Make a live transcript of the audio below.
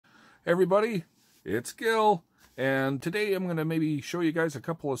Everybody, it's Gil, and today I'm going to maybe show you guys a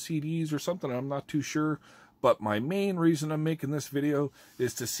couple of CDs or something. I'm not too sure, but my main reason I'm making this video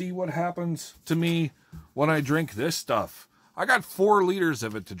is to see what happens to me when I drink this stuff. I got 4 liters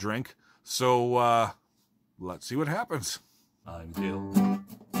of it to drink, so let's see what happens. I'm Gil.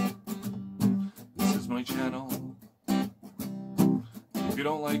 This is my channel. If you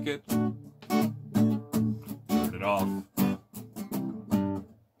don't like it, turn it off.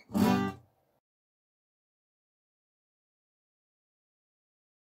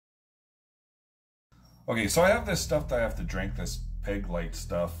 Okay, so I have this stuff that I have to drink, this Peglyte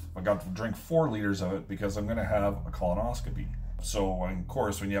stuff. I got to drink 4 liters of it because I'm going to have a colonoscopy. So, of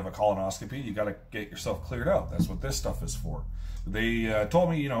course, when you have a colonoscopy, you got to get yourself cleared out. That's what this stuff is for. They told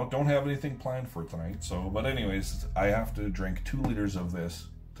me, you know, don't have anything planned for tonight. So, but anyways, I have to drink 2 liters of this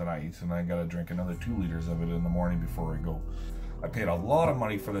tonight, and I got to drink another 2 liters of it in the morning before I go. I paid a lot of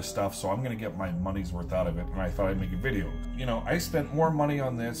money for this stuff, so I'm going to get my money's worth out of it, and I thought I'd make a video. You know, I spent more money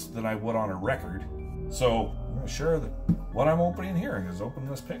on this than I would on a record. So I'm going to share what I'm opening here is open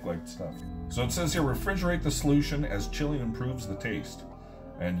this Peglyte stuff. So it says here, refrigerate the solution as chilling improves the taste.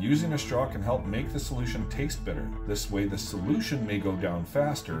 And using a straw can help make the solution taste better. This way the solution may go down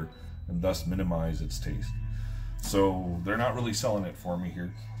faster and thus minimize its taste. So they're not really selling it for me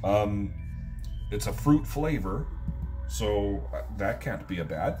here. It's a fruit flavor, so that can't be a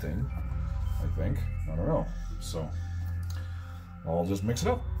bad thing, I think. I don't know. So I'll just mix it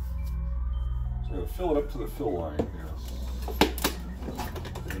up. I'm going to fill it up to the fill line here.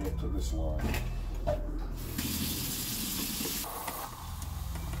 Fill it up to this line.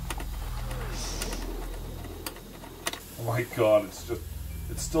 Oh my god, it's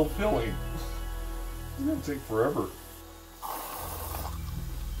still filling. It's going to take forever.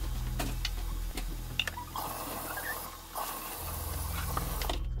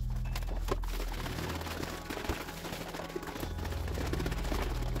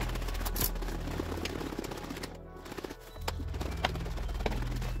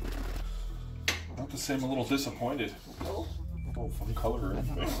 I'm a little disappointed. Oh, fun color or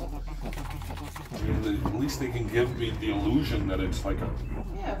anything. I mean, at least they can give me the illusion that it's like a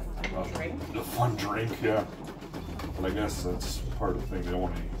fun drink, yeah. But I guess that's part of the thing. They don't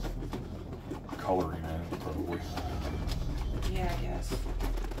want any coloring in it, probably. Yeah, I guess.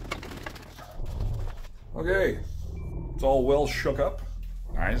 Okay, it's all well shook up.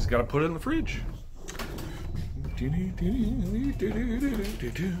 I just gotta put it in the fridge.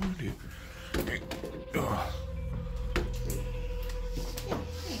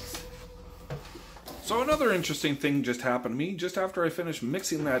 So another interesting thing just happened to me. Just after I finished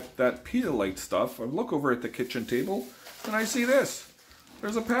mixing that Peglyte stuff, I look over at the kitchen table and I see this.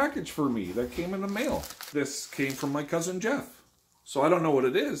 There's a package for me that came in the mail. This came from my cousin Jeff. So I don't know what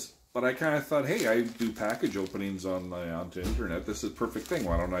it is, but I kind of thought, hey, I do package openings on the internet. This is a perfect thing.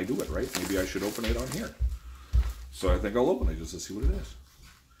 Why don't I do it, right? Maybe I should open it on here. So I think I'll open it just to see what it is.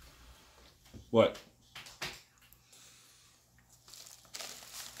 What?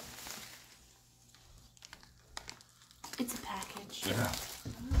 It's a package. Yeah.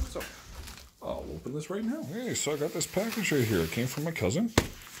 So, I'll open this right now. Hey, so I got this package right here. It came from my cousin.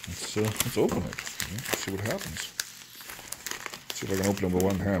 Let's open it. Yeah, see what happens. See if I can open it with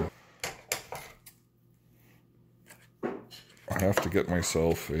one hand. I have to get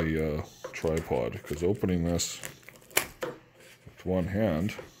myself a tripod, because opening this with one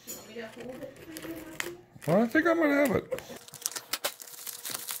hand... Well, I think I'm going to have it.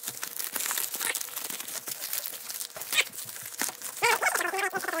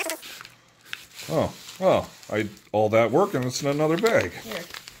 Oh, well, all that work and it's in another bag. Here.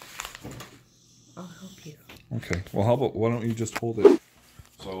 I'll help you. Okay, well, how about, why don't you just hold it?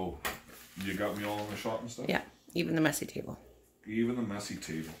 So, you got me all in the shot and stuff? Yeah, even the messy table. Even the messy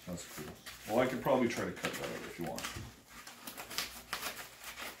table, that's cool. Well, I could probably try to cut that out if you want.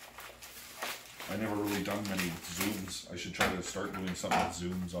 I never really done many zooms. I should try to start doing something with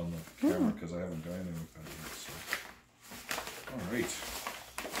zooms on the camera because I haven't done anything with that yet. So. All right.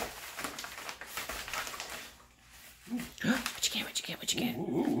 What you get?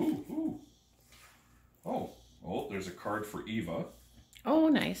 Ooh. Oh, there's a card for Eva. Oh,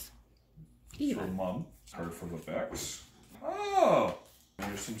 nice. Eva. For Mom. Card for the Bex. Oh, and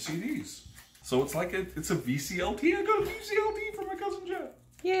there's some CDs. So it's like it's a VCLT. I got a VCLT from my cousin Jeff.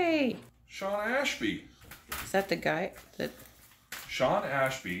 Yay. Sean Ashby. Is that the guy that... Sean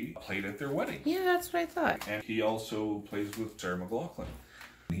Ashby played at their wedding. Yeah, that's what I thought. And he also plays with Sarah McLachlan.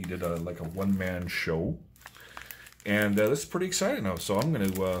 He did like a one-man show. And this is pretty exciting now. So I'm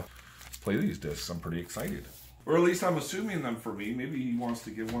going to play these discs. I'm pretty excited. Or at least I'm assuming them for me. Maybe he wants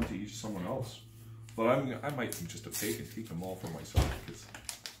to give one to each someone else. But I might be just a pig and take them all for myself because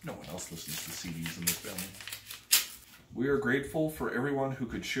no one else listens to CDs in this family. We are grateful for everyone who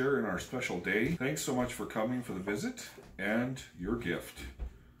could share in our special day. Thanks so much for coming for the visit and your gift.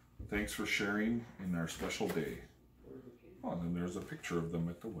 Thanks for sharing in our special day. Oh, and then there's a picture of them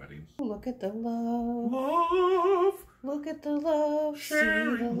at the wedding. Look at the love. Love. Look at the love.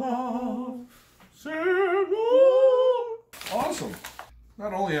 Sharing See the love. Share love. Awesome.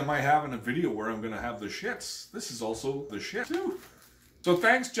 Not only am I having a video where I'm going to have the shits, this is also the shit too. So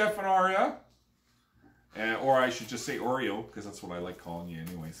thanks, Jeff and Aria. Or I should just say Oreo, because that's what I like calling you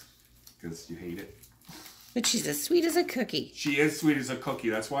anyways. Because you hate it. But she's as sweet as a cookie. She is sweet as a cookie.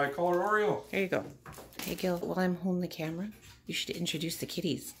 That's why I call her Oreo. There you go. Hey, Gil, while I'm holding the camera, you should introduce the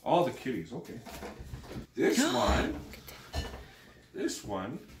kitties. All the kitties, okay. This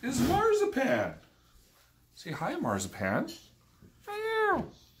one is Marzipan. Say hi, Marzipan. Meow.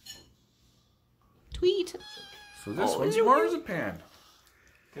 Tweet. So this one's Marzipan.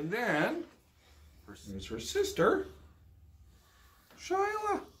 And then, there's her sister,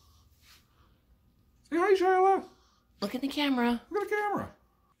 Shyla. Say hi, Shyla. Look at the camera. Look at the camera.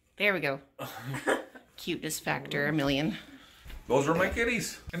 There we go. Cuteness factor a million. Those are my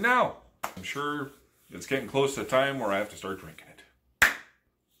kitties. And now, I'm sure it's getting close to the time where I have to start drinking it.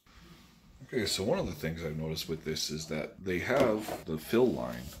 Okay, so one of the things I've noticed with this is that they have the fill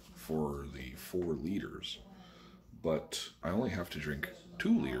line for the 4 liters, but I only have to drink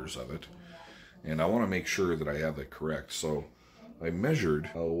 2 liters of it, and I want to make sure that I have it correct. So I measured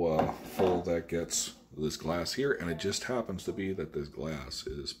how full that gets this glass here, and it just happens to be that this glass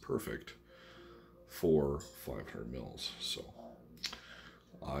is perfect for 500 mils. So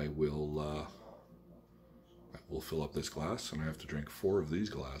I will fill up this glass, and I have to drink 4 of these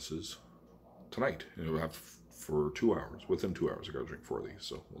glasses tonight. And it'll have for 2 hours. Within 2 hours, I gotta drink 4 of these.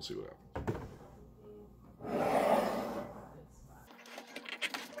 So we'll see what happens.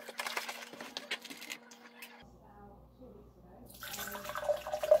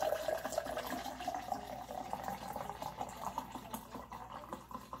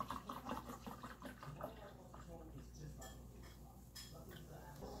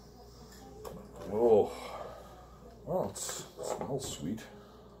 Oh, well, it smells sweet.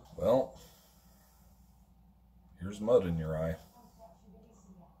 Well, here's mud in your eye.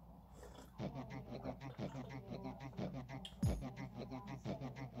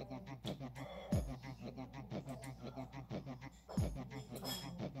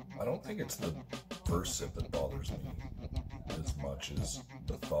 I don't think it's the first sip that bothers me as much as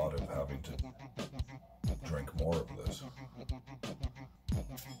the thought of having to drink more of this.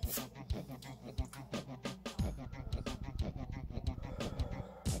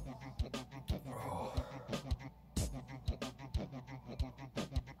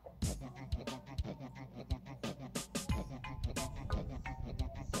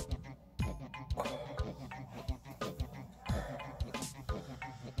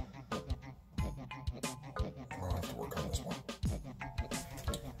 I'll have to work on this one.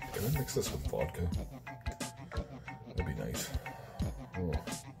 Can I mix this with vodka? That'd be nice. Oh.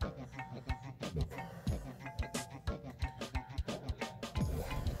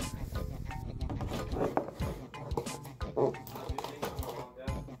 Nope.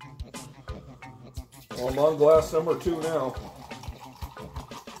 Well, I'm on glass number 2 now.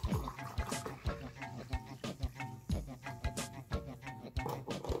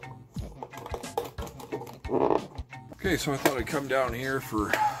 Okay, so I thought I'd come down here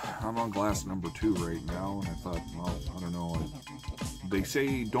for, I'm on glass number 2 right now, and I thought, well, I don't know. They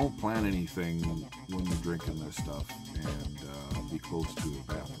say don't plan anything when you're drinking this stuff and be close to a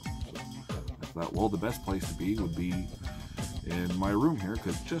bathroom. So I thought, well, the best place to be would be in my room here,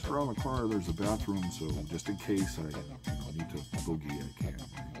 because just around the corner there's a bathroom, so just in case I need to boogie, I can.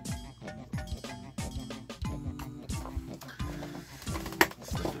 This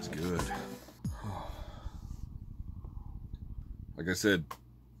stuff is good. Like I said,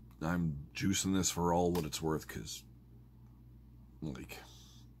 I'm juicing this for all what it's worth, because, like,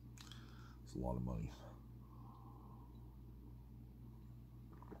 it's a lot of money.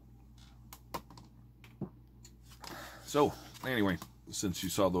 So, anyway, since you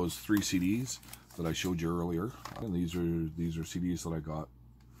saw those 3 CDs that I showed you earlier, and these are CDs that I got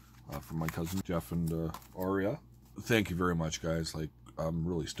from my cousin Jeff and Aria. Thank you very much, guys. Like, I'm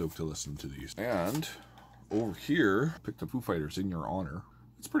really stoked to listen to these. And over here, picked up Foo Fighters In Your Honor.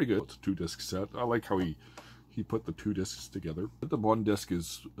 It's pretty good. It's a 2-disc set. I like how he put the 2 discs together. The one disc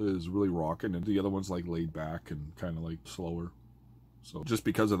is really rocking, and the other one's like laid back and kind of like slower. So just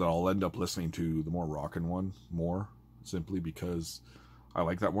because of that, I'll end up listening to the more rockin' one more, simply because I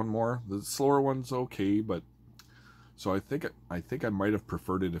like that one more. The slower one's okay, but so I think I might have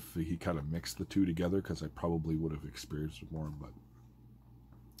preferred it if he kind of mixed the two together, because I probably would have experienced it more.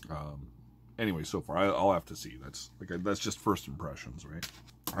 But anyway, so far I'll have to see. That's just first impressions, right?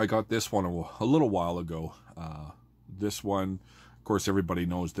 I got this one a little while ago. This one, of course, everybody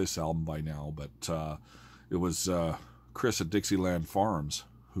knows this album by now, but it was Chris at Dixieland Farms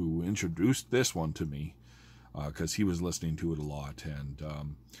who introduced this one to me, because he was listening to it a lot, and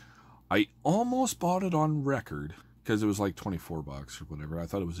I almost bought it on record because it was like 24 bucks or whatever. I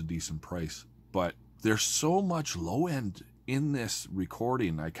thought it was a decent price, but there's so much low end in this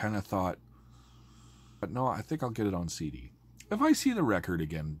recording. I kind of thought, but no, I think I'll get it on CD. If I see the record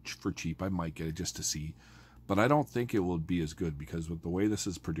again for cheap, I might get it just to see. But I don't think it will be as good, because with the way this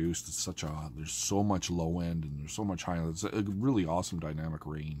is produced, it's there's so much low end and there's so much high end. It's a really awesome dynamic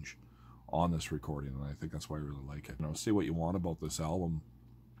range on this recording, and I think that's why I really like it. Say what you want about this album,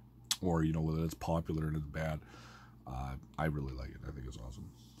 or whether it's popular and it's bad. I really like it. I think it's awesome.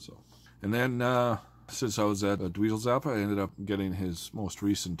 So, and then since I was at Dweezil Zappa, I ended up getting his most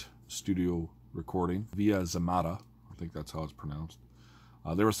recent studio recording via Zamata. I think that's how it's pronounced.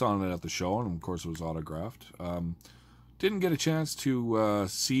 They were selling it at the show, and of course it was autographed. Didn't get a chance to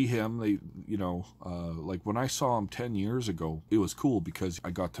see him. Like when I saw him 10 years ago, it was cool because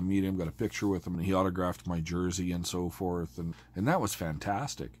I got to meet him, got a picture with him, and he autographed my jersey and so forth, and that was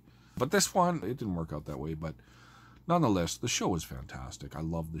fantastic. But this one, it didn't work out that way, but nonetheless, the show was fantastic. I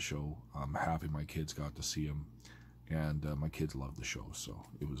loved the show. I'm happy my kids got to see him, and my kids loved the show, so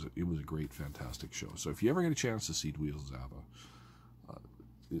it was a great, fantastic show. So if you ever get a chance to see Dweezil Zappa,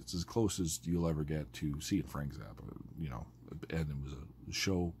 it's as close as you'll ever get to seeing Frank Zappa, and the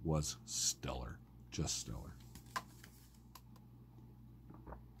show was stellar, just stellar.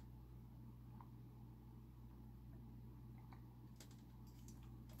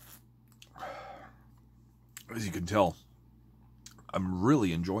 As you can tell, I'm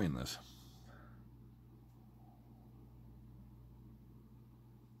really enjoying this.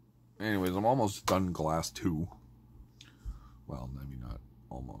 Anyways, I'm almost done glass 2. Well, maybe not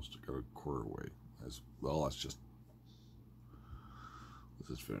almost. I got a quarter way. As well, let's just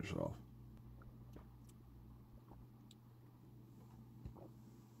finish it off.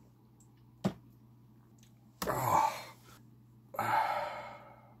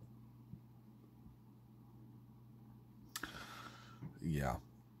 Yeah,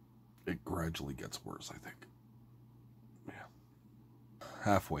 it gradually gets worse, I think. Yeah.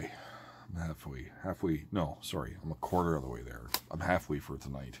 Halfway. No, sorry. I'm a quarter of the way there. I'm halfway for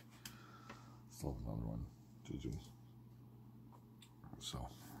tonight. Still have another one to do. So.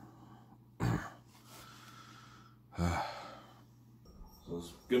 So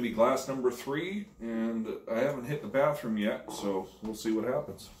it's going to be glass number 3, and I haven't hit the bathroom yet, so we'll see what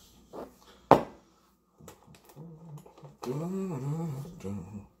happens.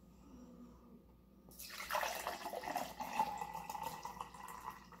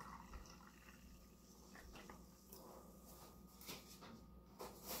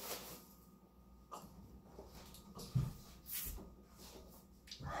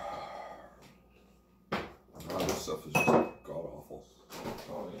 This stuff is just god-awful.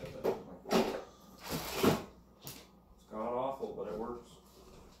 Oh yeah, definitely. It's god-awful, but it works.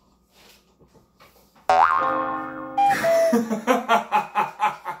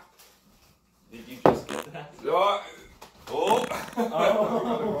 Did you just get that? Oh!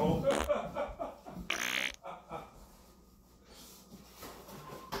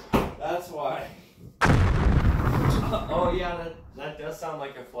 That's why. Oh yeah, that does sound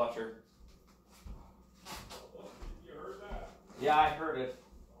like a flusher. You heard that? Yeah, I heard it.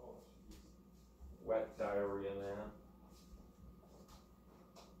 Wet diarrhea, man.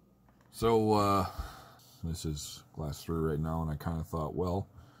 So, this is glass 3 right now, and I kind of thought, well,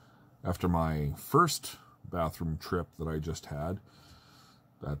 after my first bathroom trip that I just had,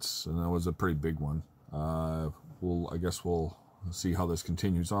 and that was a pretty big one. I guess we'll see how this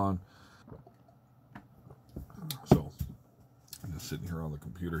continues on. So, I'm just sitting here on the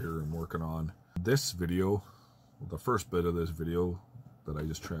computer here and working on this video, the first bit of this video that I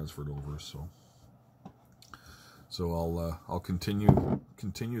just transferred over. So I'll continue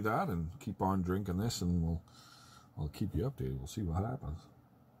that and keep on drinking this, and I'll keep you updated. We'll see what happens.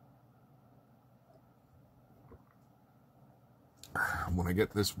 When I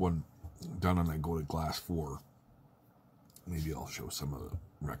get this one done and I go to glass 4, maybe I'll show some of the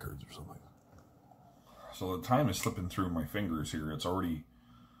records or something. So the time is slipping through my fingers here. It's already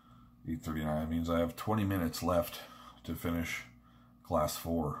 8:39. It means I have 20 minutes left to finish glass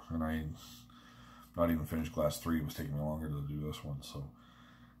 4, and I not even finished glass 3. It was taking me longer to do this one, so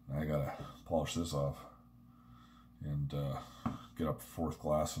I gotta polish this off and get up 4th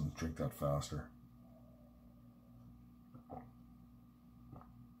glass and drink that faster.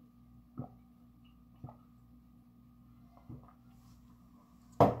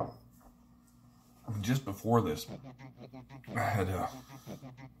 Just before this, I had a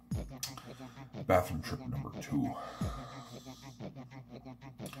bathroom trip number 2.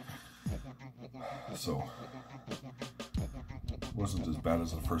 So, it wasn't as bad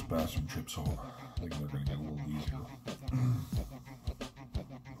as the first bathroom trip, so I think they're going to get a little easier.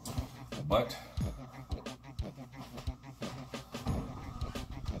 But,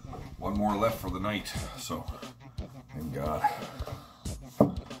 one more left for the night, so, thank God.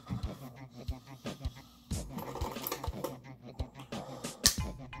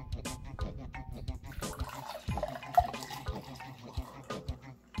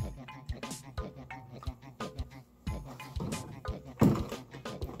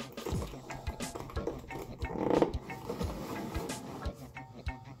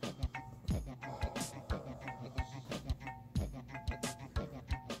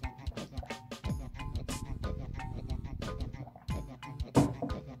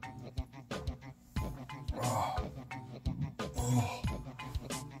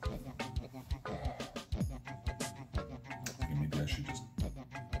 Maybe I should just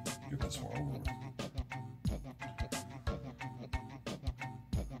get this one over with.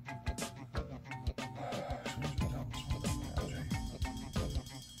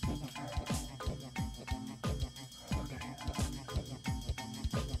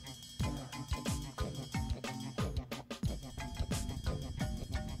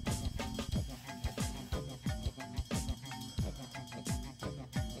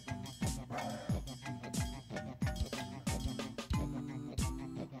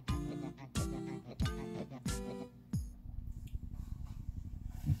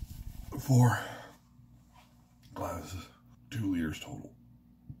 Four glasses, 2 liters total.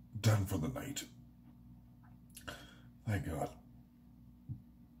 Done for the night. Thank God.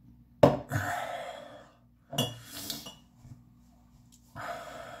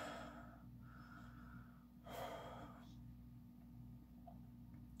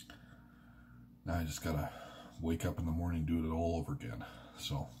 Now I just gotta wake up in the morning and do it all over again.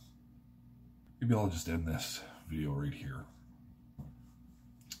 So maybe I'll just end this video right here.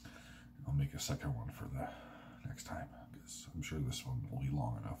 I'll make a second one for the next time, because I'm sure this one will be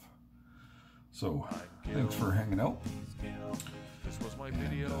long enough. So, thanks for hanging out. This was my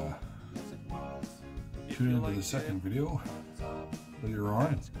video. Tune into the second video later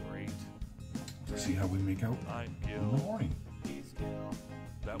on That's great. to see how we make out I'm in the Gil. morning.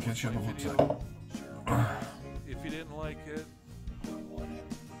 That Catch was you on my the flip video. side. If you didn't like it,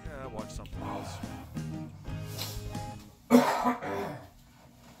 yeah, watch something else.